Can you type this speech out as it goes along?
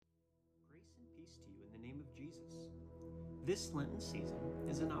Peace to you in the name of Jesus. This Lenten season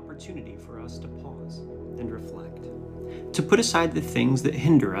is an opportunity for us to pause and reflect, to put aside the things that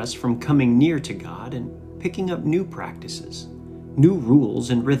hinder us from coming near to God and picking up new practices, new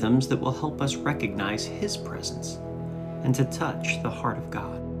rules and rhythms that will help us recognize His presence and to touch the heart of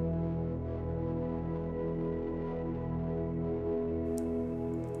God.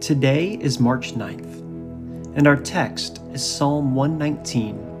 Today is March 9th, and our text is Psalm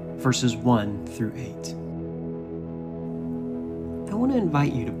 119, verses 1 through 8. I want to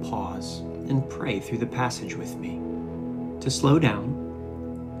invite you to pause and pray through the passage with me, to slow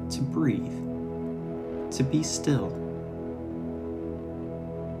down, to breathe, to be still.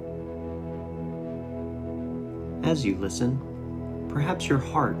 As you listen, perhaps your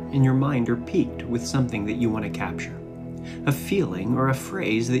heart and your mind are piqued with something that you want to capture, a feeling or a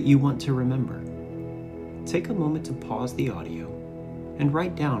phrase that you want to remember. Take a moment to pause the audio and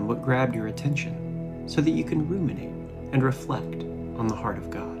write down what grabbed your attention so that you can ruminate and reflect on the heart of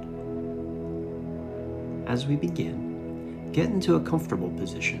God. As we begin, get into a comfortable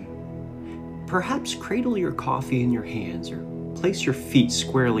position. Perhaps cradle your coffee in your hands or place your feet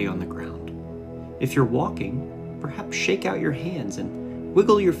squarely on the ground. If you're walking, perhaps shake out your hands and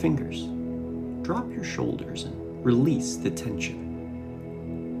wiggle your fingers. Drop your shoulders and release the tension.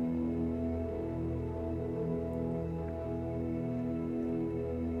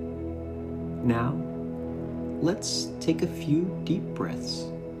 Now, let's take a few deep breaths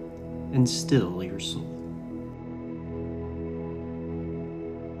and still your soul.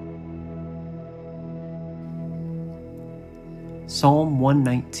 Psalm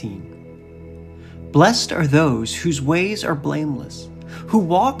 119. Blessed are those whose ways are blameless, who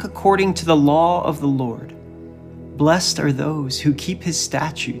walk according to the law of the Lord. Blessed are those who keep His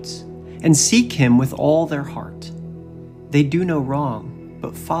statutes and seek Him with all their heart. They do no wrong,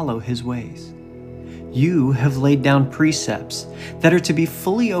 but follow His ways. You have laid down precepts that are to be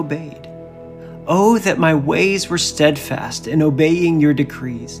fully obeyed. Oh, that my ways were steadfast in obeying your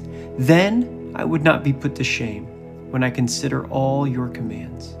decrees. Then I would not be put to shame when I consider all your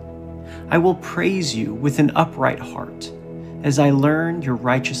commands. I will praise you with an upright heart as I learn your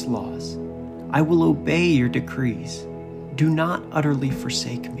righteous laws. I will obey your decrees. Do not utterly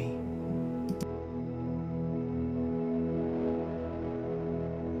forsake me.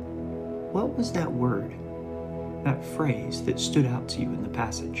 What was that word, that phrase that stood out to you in the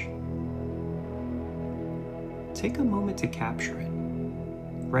passage? Take a moment to capture it.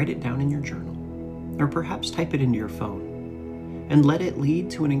 Write it down in your journal, or perhaps type it into your phone, and let it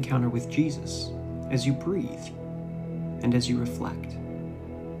lead to an encounter with Jesus as you breathe and as you reflect.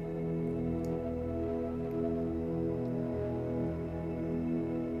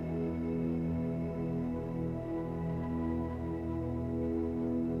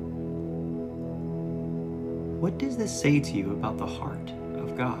 What does this say to you about the heart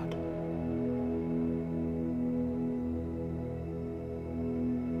of God?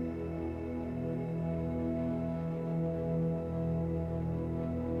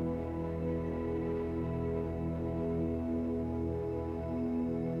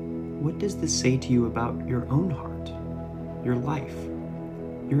 What does this say to you about your own heart, your life,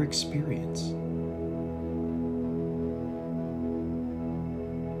 your experience?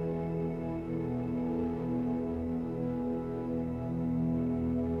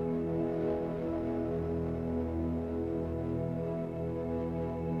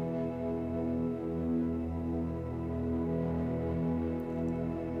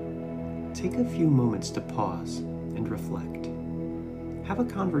 Take a few moments to pause and reflect. Have a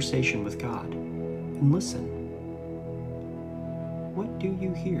conversation with God and listen. What do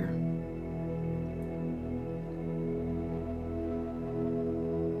you hear?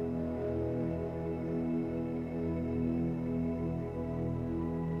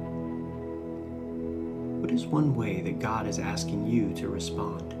 What is one way that God is asking you to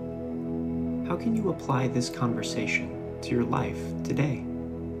respond? How can you apply this conversation to your life today?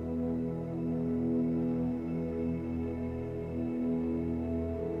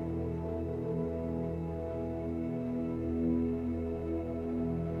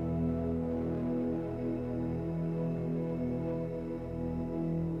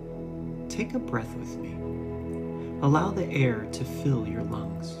 Take a breath with me. Allow the air to fill your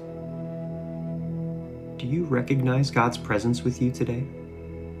lungs. Do you recognize God's presence with you today?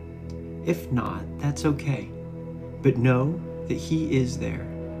 If not, that's okay. But know that He is there.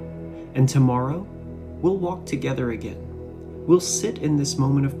 And tomorrow, we'll walk together again. We'll sit in this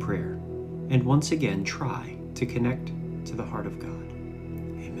moment of prayer and once again try to connect to the heart of God.